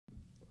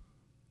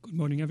Good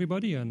morning,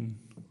 everybody, and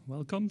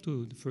welcome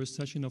to the first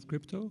session of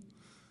Crypto.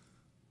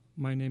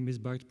 My name is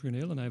Bart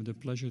Pruneel, and I have the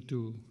pleasure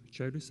to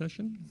chair this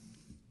session.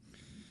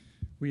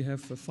 We have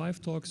 5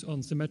 talks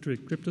on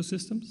symmetric crypto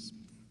systems.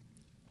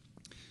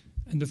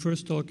 And the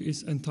first talk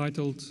is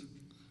entitled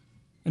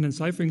An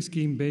Enciphering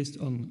Scheme Based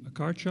on a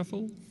Card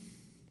Shuffle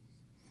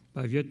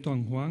by Viet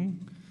Tong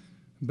Huang,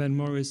 Ben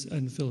Morris,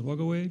 and Phil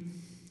Rogaway.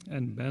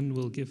 And Ben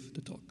will give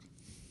the talk.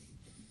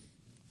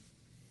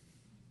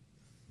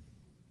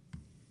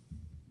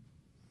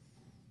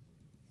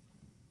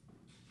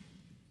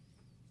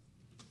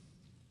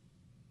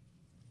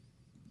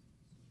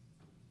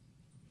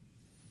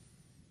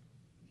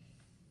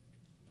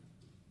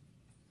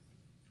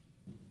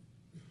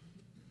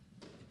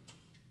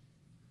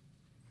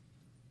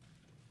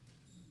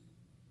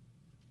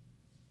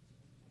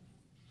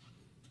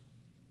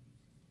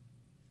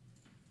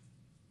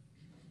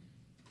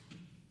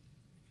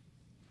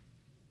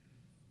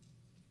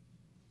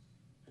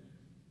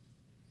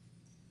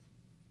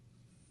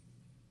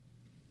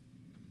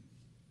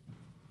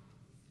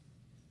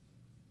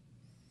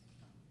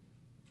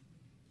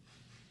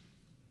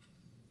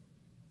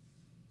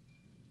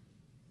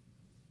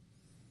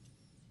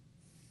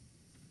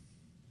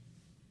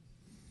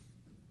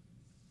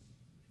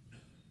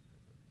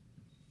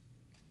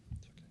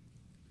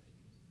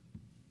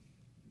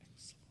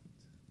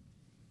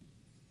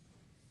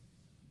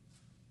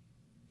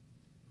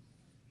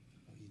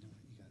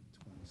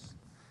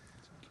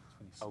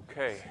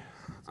 Okay.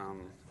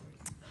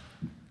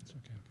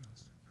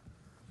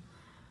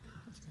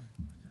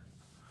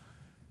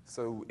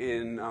 So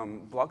in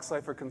block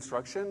cipher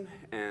construction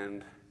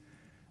and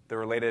the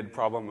related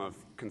problem of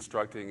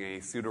constructing a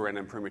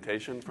pseudorandom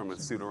permutation from a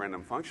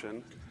pseudorandom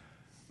function,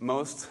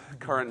 most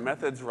current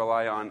methods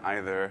rely on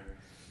either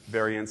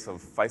variants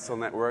of Feisel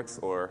networks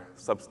or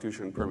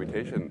substitution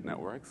permutation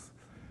networks.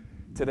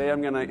 Today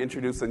I'm going to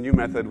introduce a new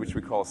method which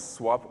we call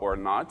swap or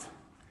not,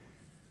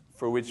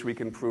 for which we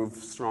can prove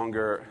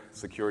stronger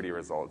security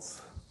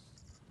results.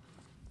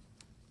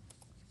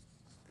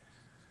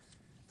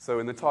 So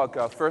in the talk,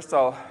 first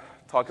I'll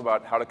talk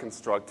about how to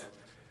construct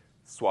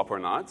swap or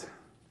not,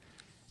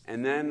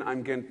 and then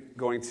I'm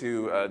going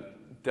to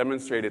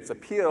demonstrate its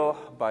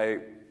appeal by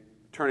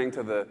turning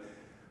to the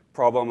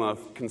problem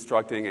of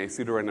constructing a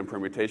pseudorandom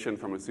permutation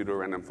from a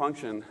pseudorandom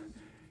function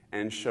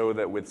and show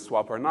that with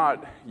swap or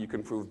not, you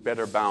can prove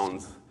better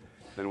bounds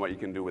than what you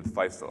can do with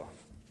Feisel.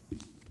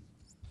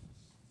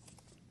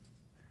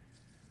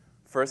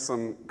 First,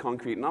 some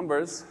concrete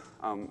numbers.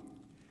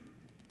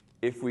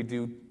 If we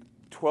do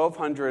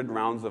 1,200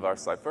 rounds of our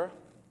cipher,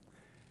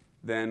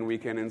 then we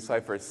can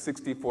encipher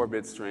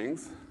 64-bit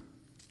strings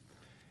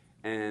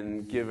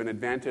and give an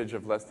advantage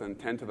of less than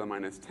 10 to the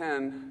minus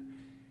 10,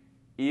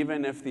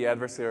 even if the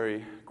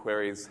adversary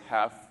queries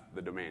half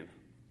the domain.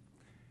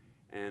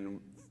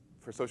 And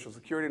for Social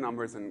Security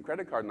numbers and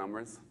credit card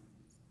numbers,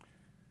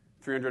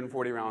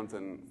 340 rounds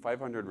and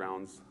 500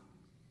 rounds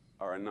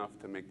are enough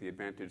to make the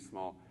advantage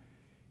small,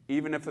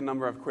 even if the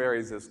number of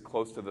queries is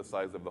close to the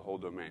size of the whole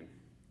domain.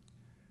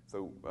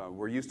 So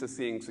we're used to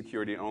seeing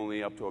security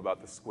only up to about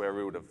the square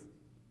root of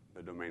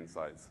the domain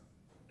size.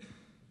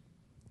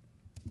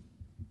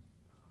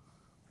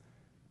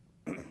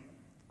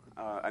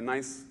 A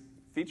nice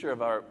feature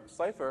of our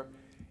cipher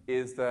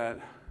is that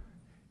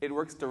it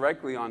works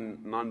directly on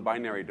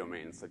non-binary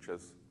domains, such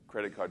as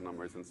credit card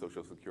numbers and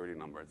Social Security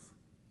numbers.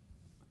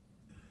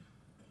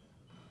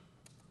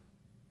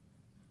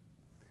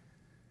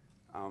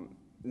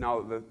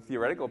 Now, the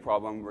theoretical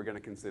problem we're going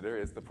to consider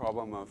is the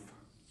problem of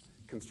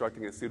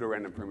constructing a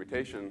pseudorandom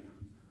permutation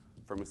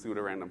from a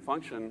pseudorandom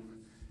function.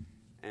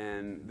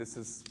 And this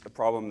is a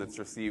problem that's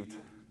received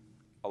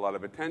a lot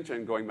of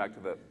attention, going back to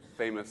the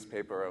famous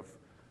paper of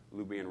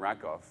Luby and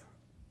Rakoff.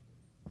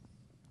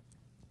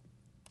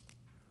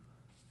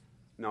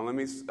 Now, let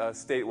me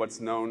state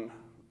what's known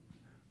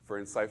for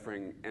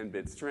enciphering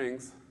n-bit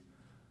strings.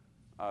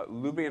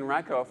 Luby and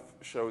Rakoff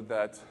showed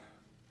that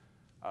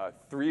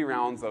 3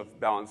 rounds of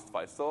balanced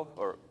Feisel,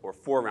 or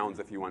 4 rounds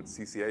if you want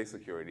CCA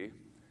security,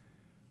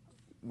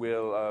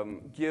 will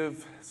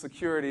give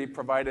security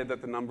provided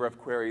that the number of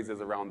queries is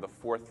around the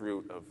 4th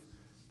root of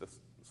the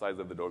size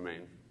of the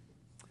domain.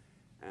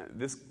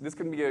 This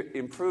can be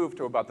improved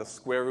to about the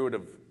square root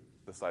of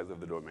the size of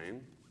the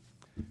domain.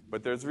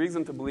 But there's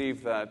reason to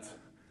believe that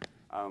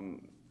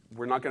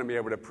we're not going to be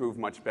able to prove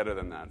much better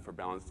than that for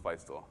balanced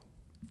Feisel.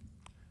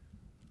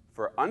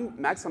 For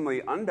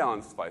maximally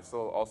unbalanced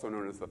Feisel, also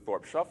known as the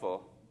Thorpe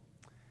shuffle,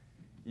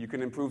 you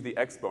can improve the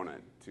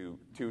exponent to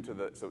 2 to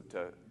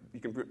the, you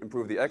can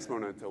improve the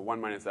exponent to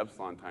 1 minus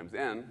epsilon times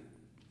n.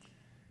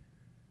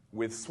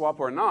 With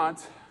swap or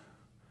not,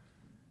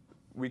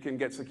 we can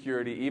get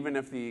security even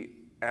if the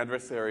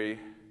adversary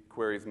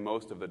queries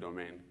most of the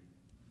domain.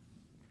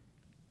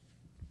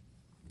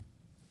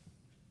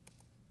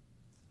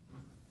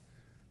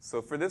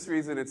 So for this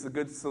reason, it's a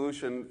good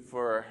solution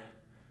for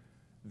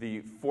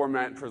the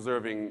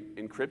format-preserving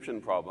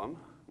encryption problem,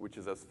 which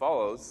is as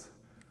follows.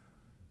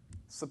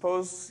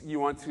 Suppose you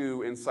want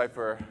to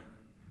encipher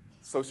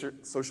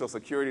social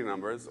security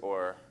numbers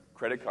or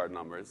credit card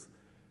numbers,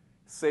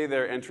 say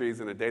they're entries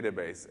in a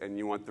database, and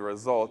you want the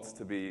results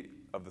to be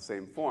of the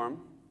same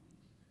form,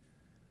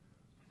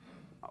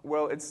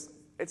 well, it's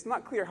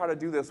not clear how to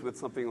do this with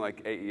something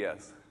like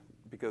AES,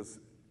 because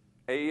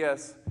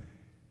AES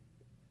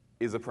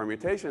is a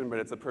permutation, but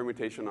it's a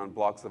permutation on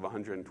blocks of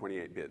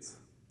 128 bits.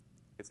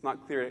 It's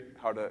not clear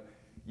how to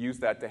use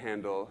that to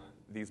handle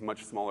these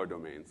much smaller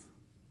domains.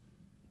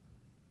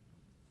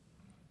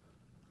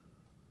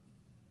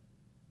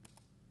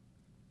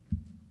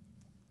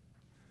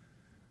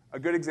 A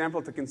good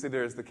example to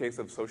consider is the case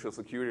of social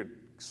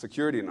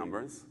security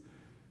numbers.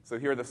 So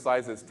here the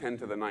size is 10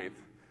 to the 9th.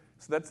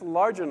 So that's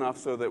large enough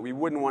so that we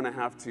wouldn't want to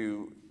have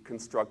to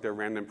construct a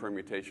random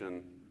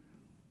permutation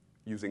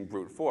using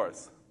brute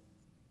force.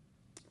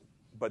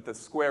 But the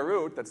square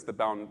root, that's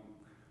the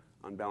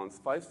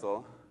unbalanced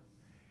Feistel,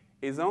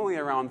 is only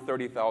around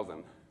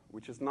 30,000,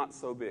 which is not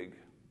so big.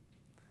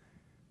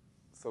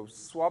 So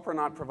swap or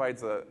not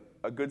provides a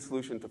good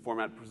solution to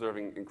format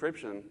preserving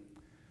encryption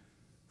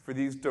for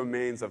these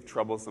domains of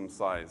troublesome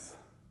size.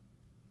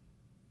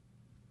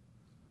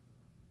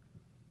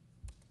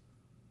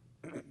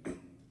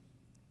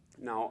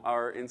 Now,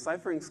 our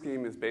enciphering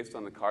scheme is based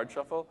on the card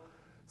shuffle.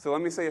 So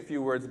let me say a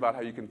few words about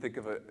how you can think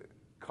of a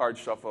card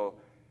shuffle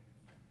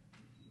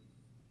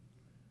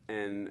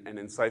and an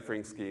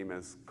enciphering scheme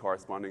as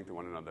corresponding to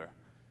one another.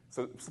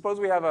 So suppose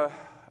we have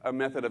a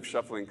method of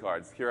shuffling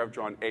cards. Here I've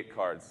drawn 8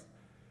 cards.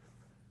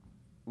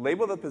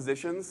 Label the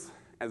positions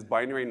as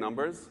binary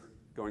numbers,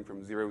 going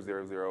from 0,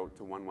 0, 0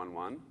 to 1, 1,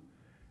 1.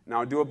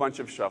 Now do a bunch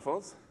of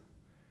shuffles.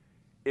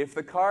 If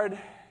the card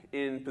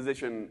in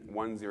position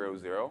 1, 0,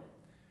 0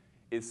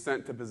 is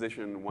sent to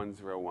position 1,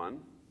 0, 1,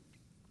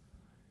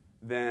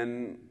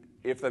 then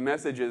if the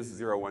message is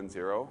 0, 1,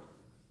 0,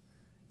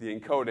 the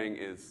encoding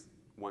is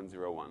 1,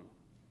 0, 1.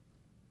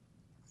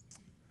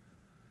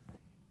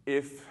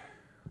 If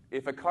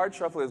a card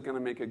shuffle is going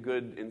to make a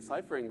good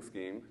enciphering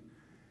scheme,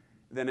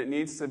 then it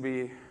needs to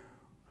be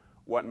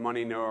what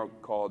money know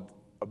called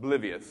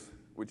oblivious,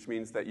 which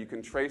means that you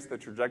can trace the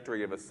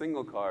trajectory of a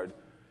single card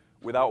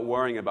without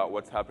worrying about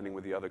what's happening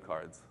with the other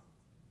cards.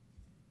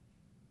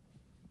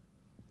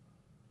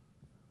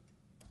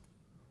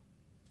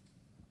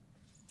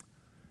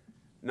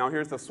 Now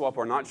here's the swap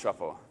or not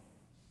shuffle.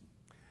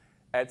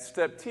 At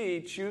step T,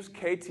 choose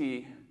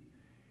KT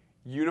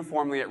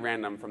uniformly at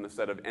random from the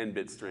set of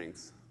n-bit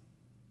strings.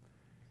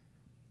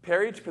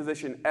 Pair each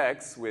position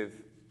x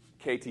with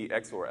KT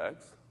XOR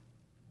x.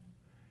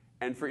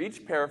 And for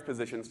each pair of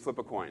positions, flip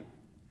a coin.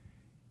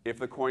 If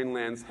the coin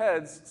lands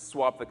heads,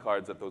 swap the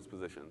cards at those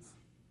positions.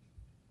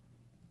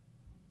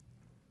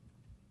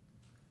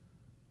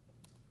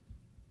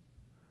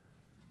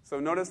 So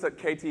notice that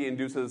KT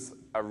induces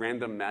a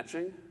random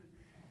matching.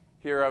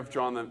 Here I've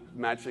drawn the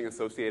matching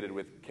associated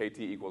with KT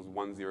equals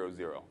 1, 0,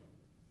 0.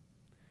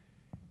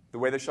 The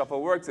way the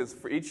shuffle works is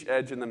for each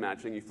edge in the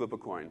matching, you flip a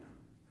coin.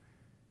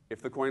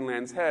 If the coin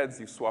lands heads,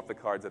 you swap the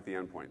cards at the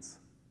endpoints.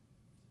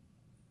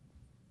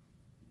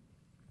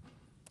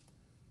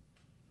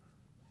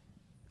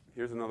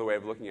 Here's another way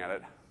of looking at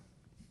it.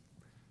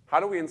 How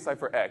do we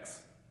encipher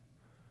X?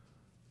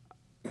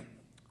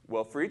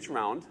 Well, for each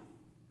round,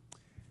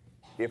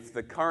 if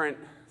the current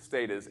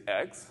state is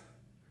X,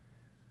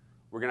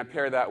 we're going to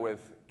pair that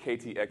with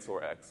KT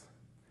XOR X.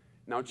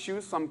 Now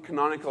choose some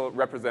canonical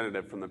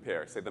representative from the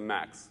pair, say the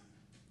max.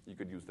 You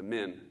could use the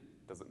min,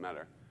 doesn't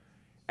matter.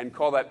 And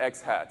call that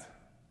X hat.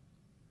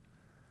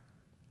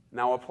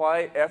 Now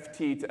apply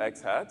FT to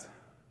X hat,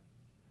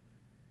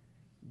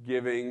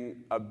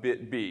 giving a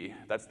bit B.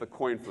 That's the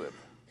coin flip.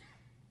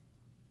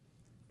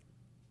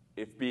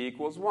 If B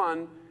equals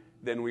 1,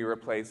 then we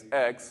replace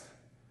X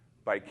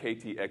by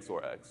KT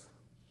XOR X.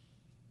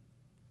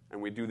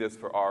 And we do this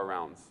for R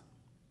rounds.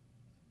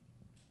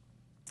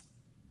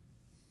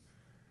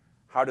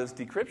 How does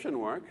decryption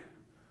work?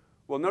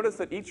 Well, notice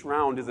that each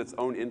round is its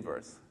own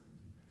inverse.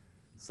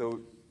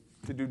 So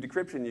to do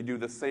decryption, you do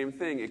the same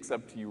thing,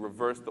 except you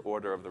reverse the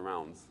order of the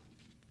rounds.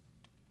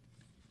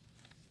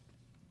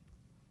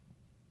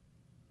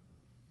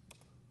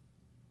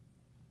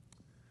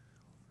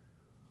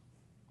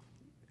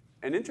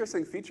 An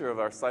interesting feature of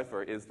our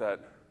cipher is that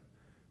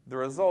the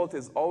result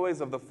is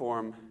always of the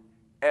form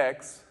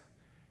X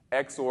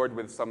XORed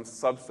with some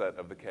subset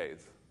of the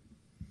Ks.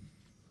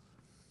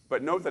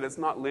 But note that it's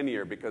not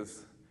linear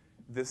because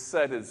this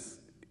set is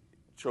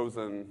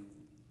chosen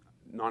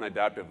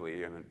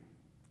non-adaptively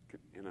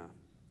in a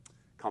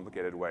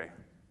complicated way.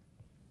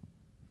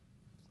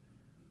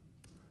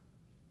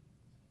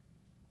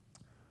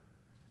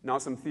 Now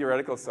some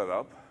theoretical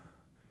setup.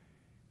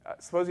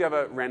 Suppose you have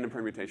a random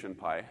permutation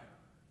pi,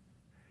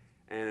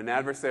 and an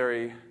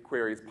adversary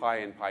queries pi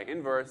and pi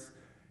inverse,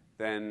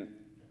 then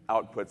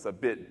outputs a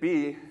bit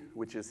B,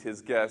 which is his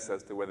guess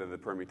as to whether the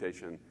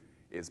permutation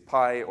is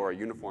pi or a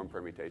uniform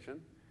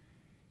permutation.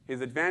 His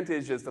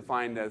advantage is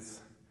defined as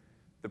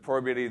the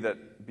probability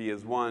that B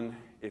is 1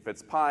 if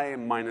it's pi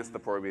minus the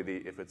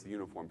probability if it's a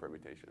uniform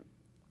permutation.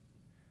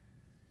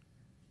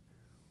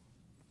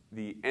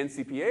 The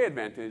NCPA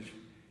advantage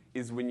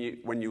is when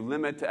you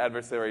limit to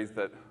adversaries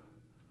that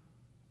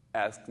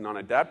ask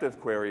non-adaptive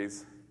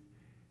queries,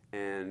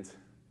 and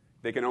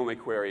they can only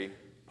query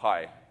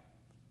pi,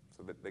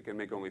 so that they can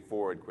make only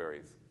forward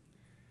queries.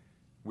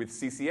 With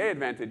CCA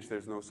advantage,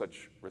 there's no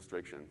such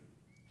restriction.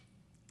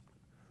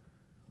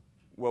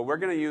 Well, we're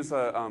going to use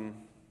a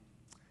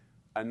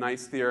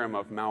nice theorem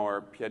of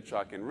Maurer,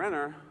 Pietschak, and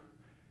Renner,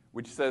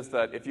 which says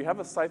that if you have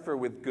a cipher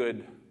with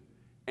good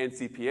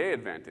NCPA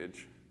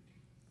advantage,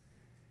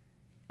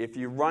 if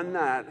you run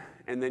that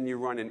and then you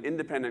run an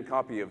independent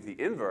copy of the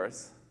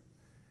inverse,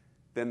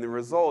 then the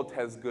result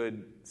has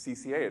good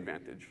CCA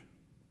advantage.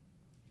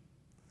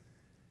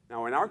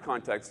 Now, in our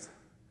context,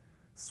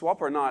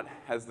 swap or not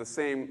has the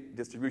same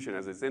distribution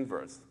as its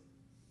inverse.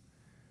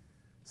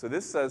 So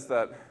this says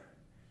that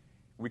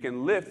we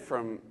can lift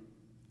from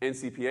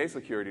NCPA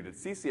security to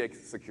CCA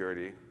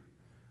security,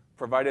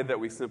 provided that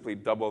we simply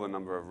double the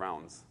number of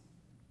rounds.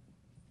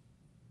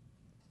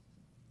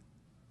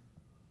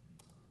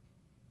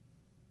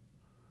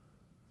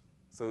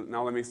 So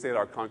now let me state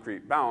our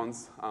concrete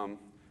bounds.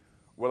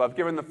 Well, I've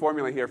given the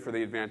formula here for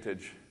the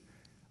advantage.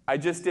 I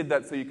just did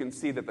that so you can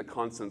see that the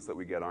constants that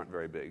we get aren't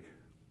very big.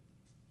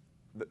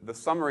 The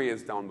summary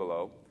is down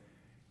below,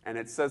 and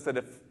it says that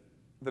if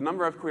the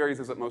number of queries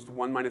is at most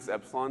 1 minus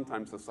epsilon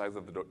times the size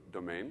of the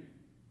domain,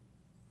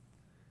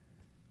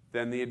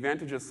 then the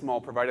advantage is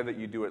small, provided that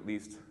you do at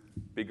least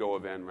big O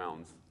of n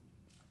rounds.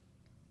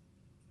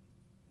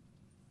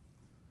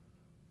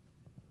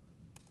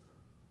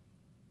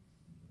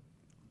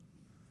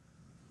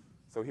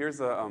 So here's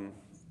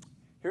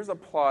a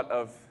plot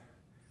of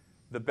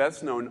the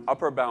best known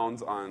upper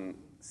bounds on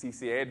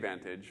CCA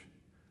advantage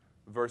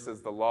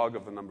versus the log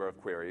of the number of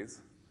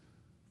queries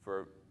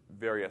for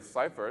various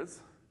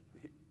ciphers.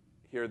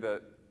 Here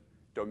the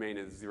domain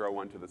is 0,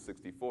 1 to the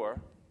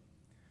 64.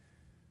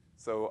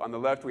 So on the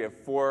left, we have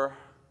 4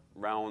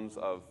 rounds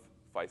of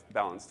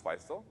balanced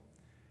Feistel,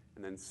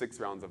 and then 6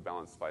 rounds of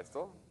balanced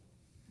Feistel.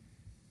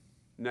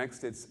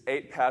 Next, it's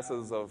 8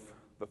 passes of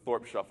the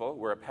Thorpe shuffle,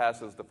 where a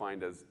pass is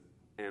defined as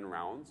n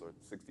rounds, or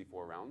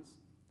 64 rounds.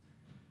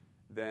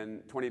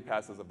 Then 20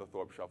 passes of the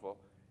Thorpe shuffle.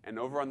 And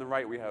over on the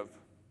right, we have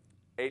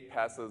 8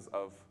 passes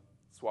of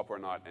swap or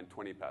not and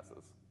 20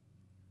 passes.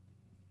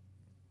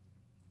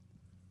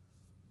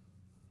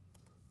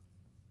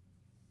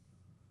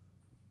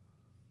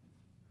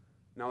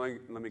 Now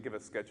let me give a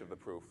sketch of the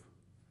proof.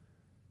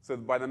 So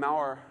by the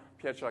Maurer,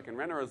 Pietschak, and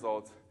Renner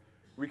result,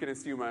 we can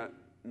assume a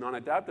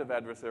non-adaptive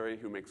adversary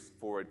who makes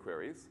forward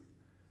queries.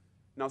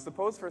 Now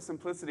suppose for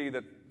simplicity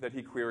that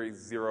he queries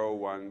 0,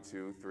 1,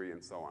 2, 3,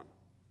 and so on.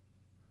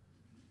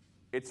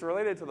 It's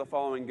related to the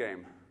following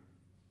game.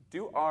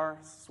 Do R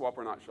swap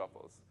or not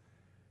shuffles.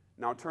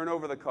 Now turn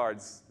over the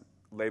cards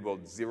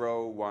labeled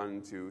 0,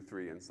 1, 2,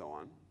 3, and so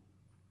on.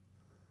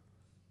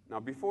 Now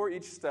before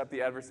each step,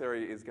 the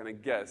adversary is going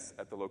to guess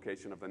at the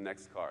location of the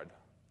next card.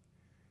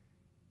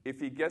 If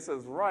he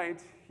guesses right,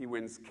 he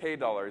wins K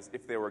dollars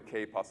if there were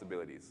K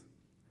possibilities.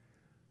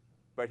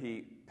 But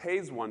he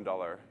pays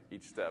 $1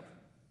 each step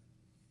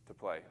to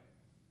play.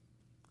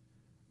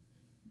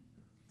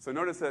 So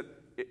notice that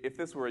if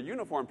this were a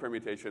uniform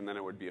permutation, then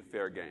it would be a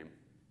fair game.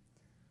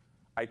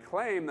 I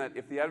claim that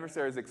if the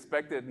adversary's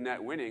expected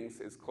net winnings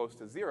is close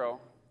to 0,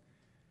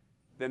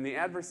 then the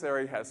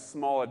adversary has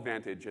small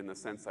advantage in the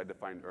sense I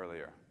defined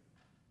earlier.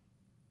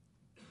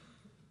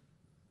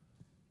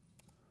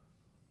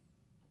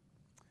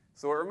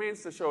 So it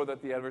remains to show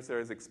that the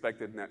adversary's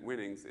expected net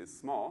winnings is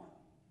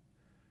small.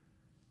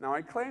 Now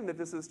I claim that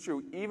this is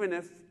true even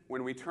if,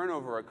 when we turn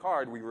over a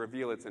card, we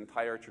reveal its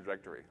entire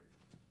trajectory.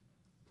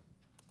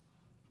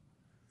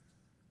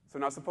 So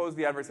now suppose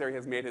the adversary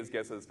has made his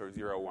guesses for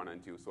 0, 1,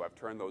 and 2, so I've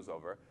turned those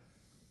over.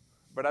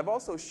 But I've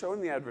also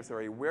shown the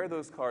adversary where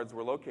those cards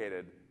were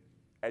located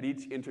at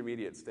each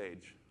intermediate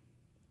stage.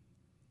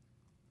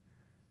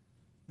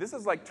 This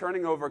is like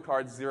turning over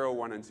cards 0,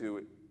 1, and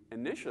 2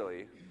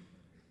 initially,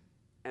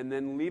 and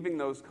then leaving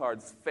those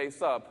cards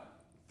face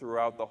up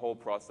throughout the whole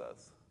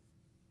process.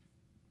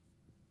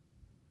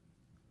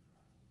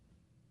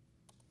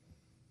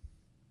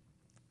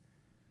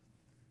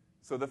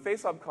 So the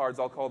face-up cards,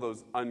 I'll call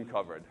those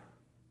uncovered.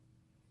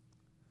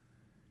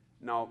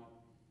 Now,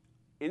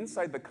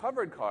 inside the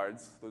covered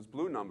cards, those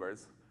blue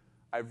numbers,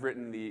 I've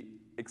written the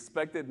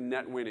expected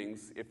net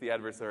winnings if the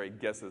adversary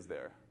guesses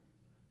there.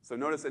 So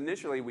notice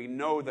initially we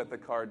know that the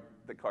card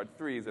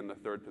 3 is in the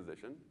 3rd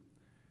position.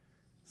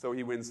 So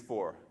he wins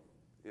 4.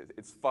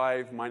 It's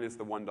 5 minus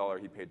the $1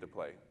 he paid to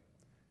play.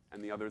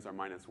 And the others are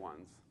minus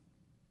 1s.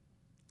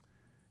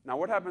 Now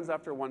what happens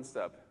after one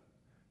step?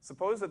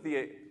 Suppose that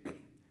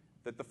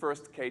the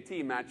first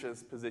KT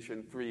matches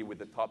position 3 with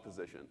the top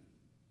position.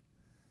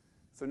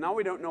 So now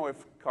we don't know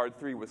if card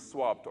 3 was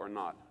swapped or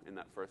not in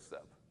that first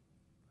step.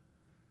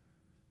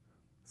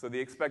 So the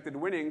expected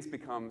winnings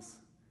becomes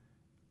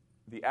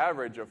the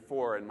average of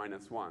 4 and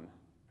minus 1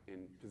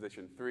 in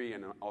position 3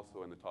 and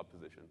also in the top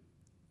position.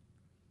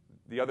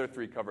 The other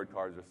 3 covered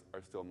cards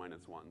are still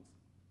minus 1s.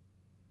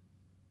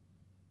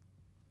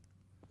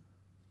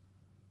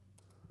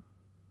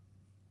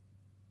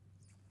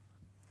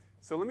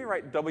 So let me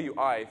write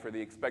wi for the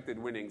expected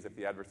winnings if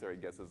the adversary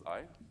guesses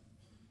I.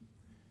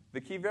 The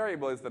key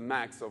variable is the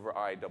max over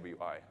I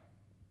wi.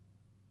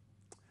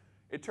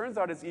 It turns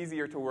out it's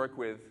easier to work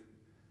with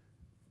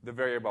the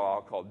variable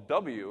I'll call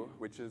w,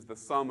 which is the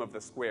sum of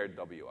the squared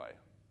wi.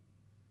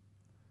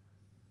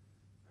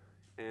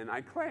 And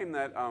I claim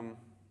that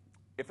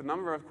if the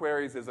number of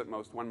queries is at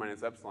most 1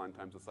 minus epsilon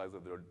times the size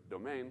of the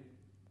domain,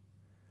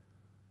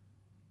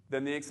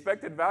 then the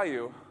expected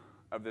value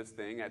of this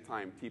thing at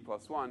time t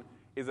plus 1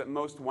 is at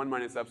most 1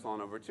 minus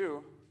epsilon over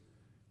 2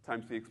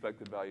 times the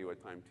expected value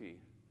at time t.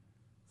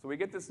 So we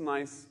get this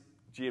nice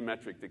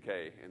geometric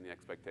decay in the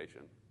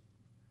expectation.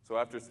 So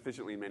after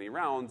sufficiently many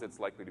rounds, it's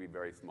likely to be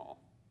very small.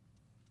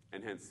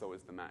 And hence, so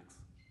is the max.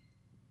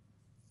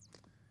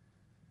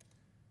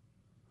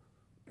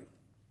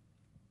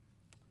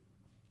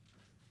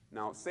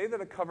 Now, say that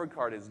a covered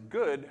card is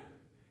good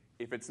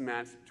if it's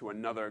matched to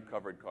another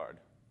covered card.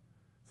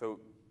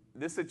 So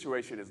this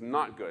situation is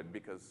not good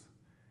because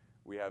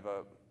we have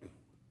a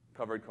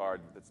covered card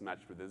that's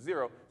matched with a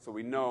 0. So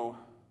we know,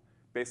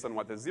 based on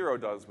what the 0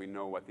 does, we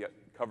know what the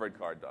covered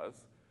card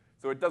does.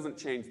 So it doesn't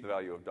change the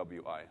value of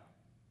wi.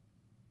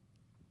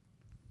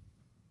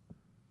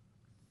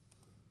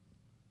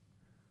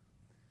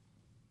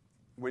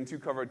 When two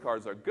covered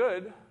cards are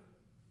good,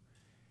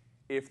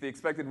 if the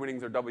expected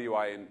winnings are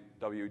wi and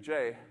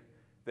wj,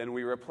 then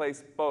we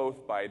replace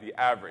both by the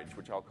average,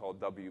 which I'll call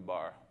w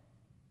bar.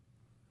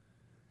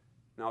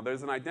 Now,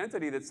 there's an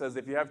identity that says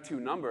if you have two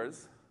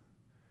numbers,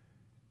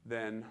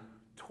 then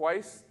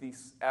twice the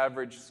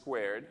average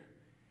squared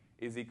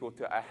is equal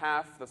to a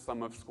half the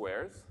sum of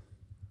squares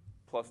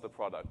plus the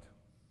product.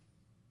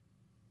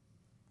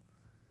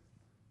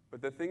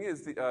 But the thing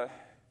is,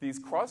 these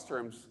cross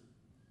terms,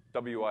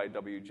 wi,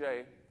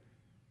 wj,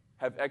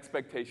 have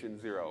expectation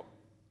 0.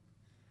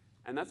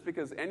 And that's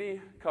because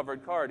any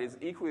covered card is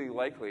equally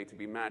likely to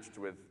be matched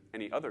with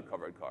any other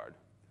covered card.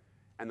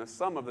 And the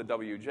sum of the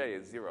wj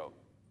is 0.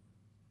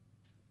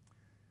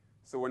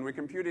 So when we're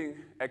computing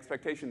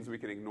expectations, we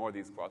can ignore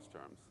these cross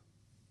terms.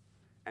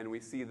 And we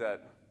see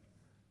that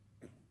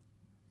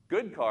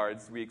good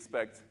cards we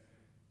expect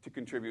to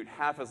contribute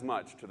half as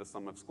much to the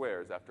sum of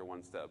squares after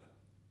one step.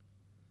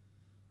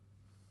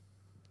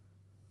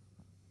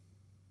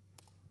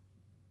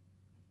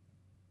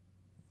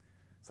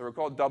 So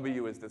recall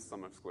W is this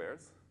sum of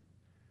squares.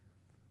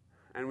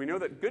 And we know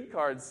that good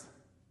cards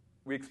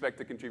we expect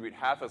to contribute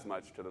half as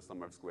much to the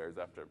sum of squares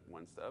after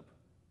one step.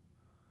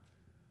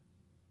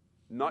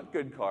 Not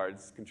good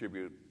cards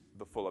contribute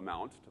the full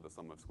amount to the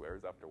sum of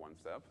squares after one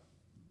step.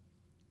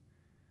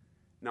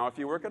 Now, if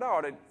you work it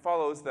out, it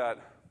follows that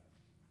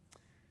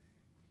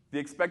the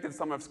expected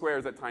sum of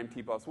squares at time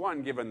t plus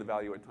 1, given the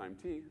value at time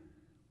t,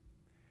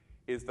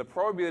 is the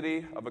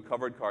probability of a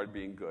covered card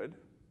being good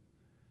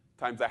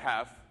times a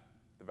half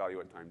the value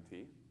at time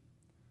t,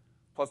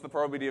 plus the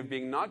probability of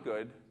being not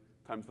good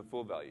times the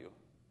full value.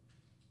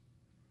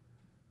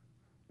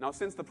 Now,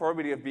 since the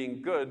probability of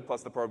being good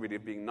plus the probability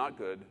of being not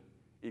good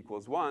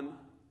equals 1,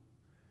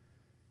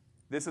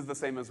 this is the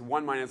same as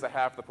 1 minus a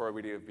half the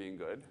probability of being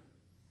good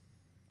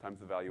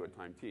times the value at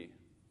time t.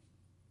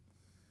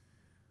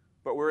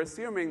 But we're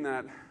assuming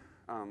that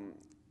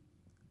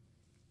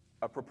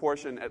a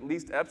proportion, at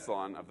least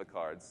epsilon, of the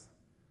cards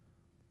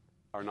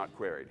are not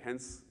queried.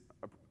 Hence,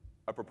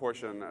 a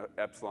proportion,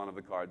 epsilon, of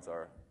the cards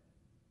are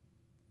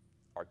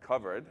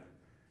covered,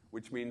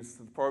 which means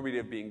the probability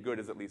of being good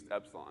is at least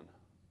epsilon.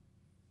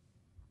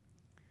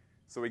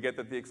 So we get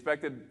that the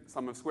expected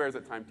sum of squares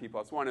at time t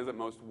plus 1 is at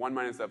most 1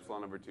 minus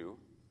epsilon over 2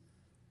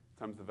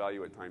 times the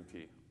value at time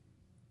t.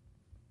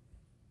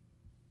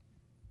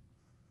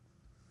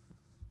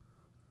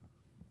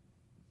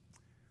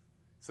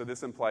 So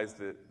this implies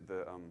that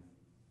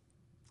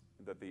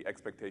the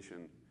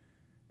expectation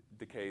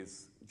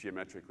decays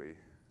geometrically,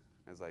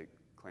 as I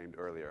claimed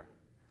earlier.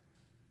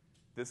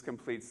 This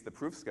completes the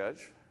proof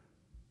sketch.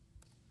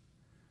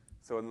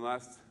 So in the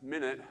last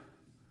minute,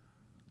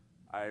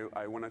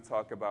 I want to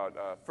talk about,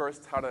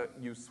 first, how to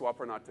use swap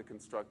or not to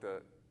construct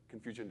a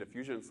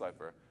confusion-diffusion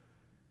cipher.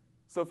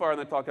 So far in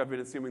the talk, I've been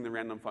assuming the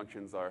random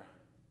functions are,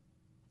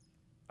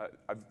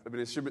 I've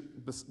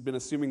been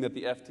assuming that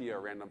the FT are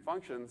random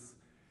functions.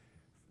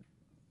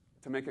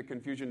 To make a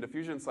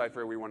confusion-diffusion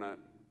cipher, we want to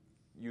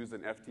use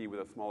an FT with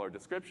a smaller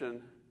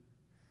description.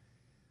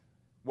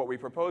 What we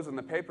propose in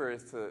the paper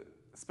is to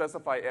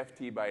specify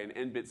FT by an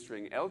n-bit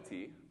string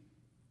LT,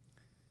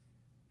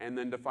 and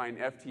then define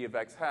FT of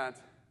x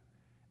hat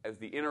as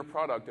the inner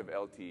product of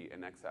LT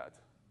and x hat.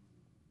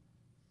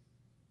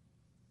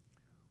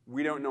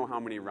 We don't know how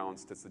many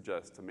rounds to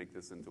suggest to make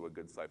this into a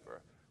good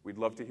cipher. We'd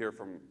love to hear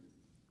from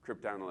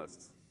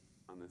cryptanalysts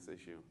on this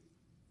issue.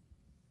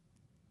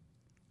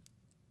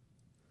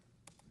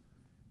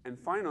 And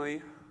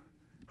finally,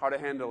 how to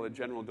handle a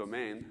general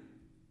domain,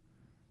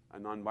 a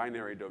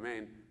non-binary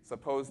domain.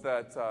 Suppose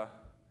that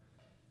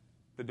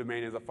the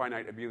domain is a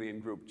finite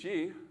abelian group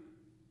G.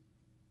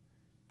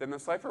 Then the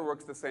cipher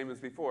works the same as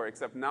before,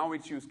 except now we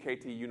choose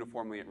KT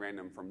uniformly at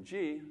random from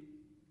G,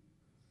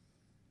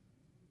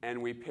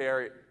 and we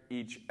pair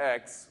each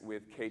x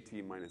with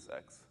kt minus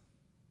x.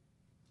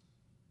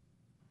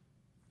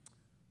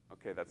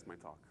 Okay, that's my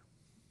talk.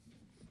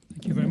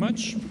 Thank you very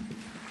much.